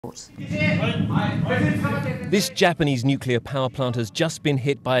This Japanese nuclear power plant has just been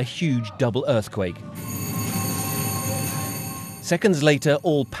hit by a huge double earthquake. Seconds later,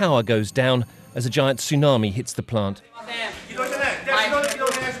 all power goes down as a giant tsunami hits the plant.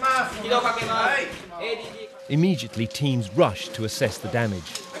 Immediately, teams rush to assess the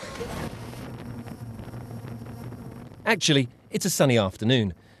damage. Actually, it's a sunny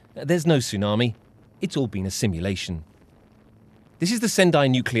afternoon. There's no tsunami. It's all been a simulation. This is the Sendai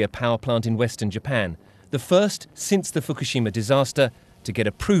nuclear power plant in western Japan, the first since the Fukushima disaster to get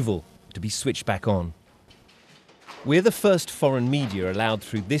approval to be switched back on. We're the first foreign media allowed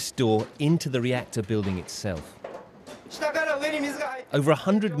through this door into the reactor building itself. Over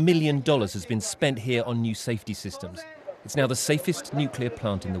 $100 million has been spent here on new safety systems. It's now the safest nuclear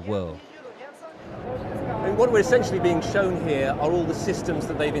plant in the world. And what we're essentially being shown here are all the systems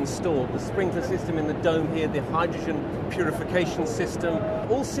that they've installed. The sprinkler system in the dome here, the hydrogen purification system,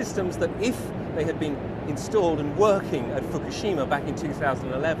 all systems that if they had been installed and working at Fukushima back in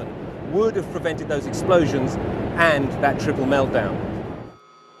 2011 would have prevented those explosions and that triple meltdown.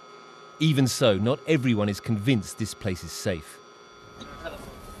 Even so, not everyone is convinced this place is safe.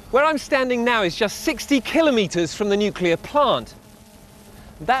 Where I'm standing now is just 60 kilometers from the nuclear plant.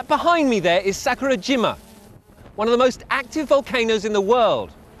 That behind me there is Sakurajima, one of the most active volcanoes in the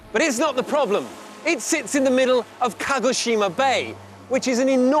world. But it's not the problem. It sits in the middle of Kagoshima Bay, which is an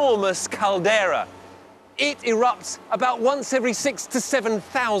enormous caldera. It erupts about once every 6,000 to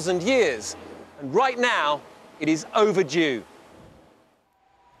 7,000 years. And right now, it is overdue.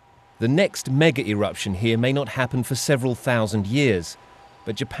 The next mega eruption here may not happen for several thousand years,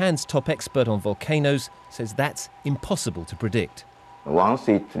 but Japan's top expert on volcanoes says that's impossible to predict. Once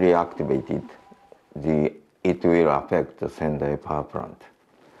it's reactivated, it will affect the Sendai power plant.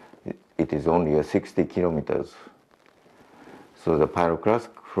 It is only 60 kilometers. So the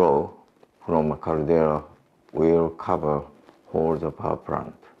pyroclastic flow from a caldera will cover all the power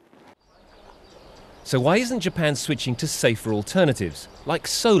plant. So why isn't Japan switching to safer alternatives, like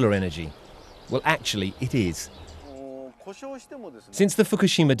solar energy? Well, actually, it is. Since the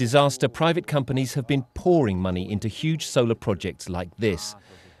Fukushima disaster, private companies have been pouring money into huge solar projects like this.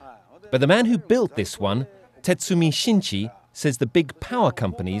 But the man who built this one, Tetsumi Shinchi, says the big power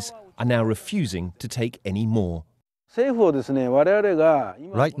companies are now refusing to take any more.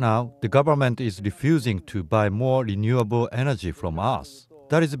 Right now, the government is refusing to buy more renewable energy from us.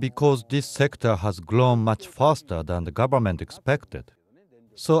 That is because this sector has grown much faster than the government expected.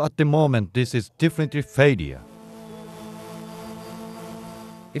 So at the moment, this is definitely failure.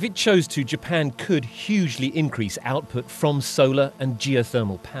 If it chose to, Japan could hugely increase output from solar and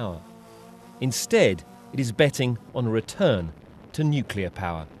geothermal power. Instead, it is betting on a return to nuclear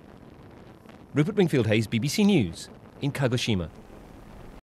power. Rupert Wingfield-Hayes, BBC News, in Kagoshima.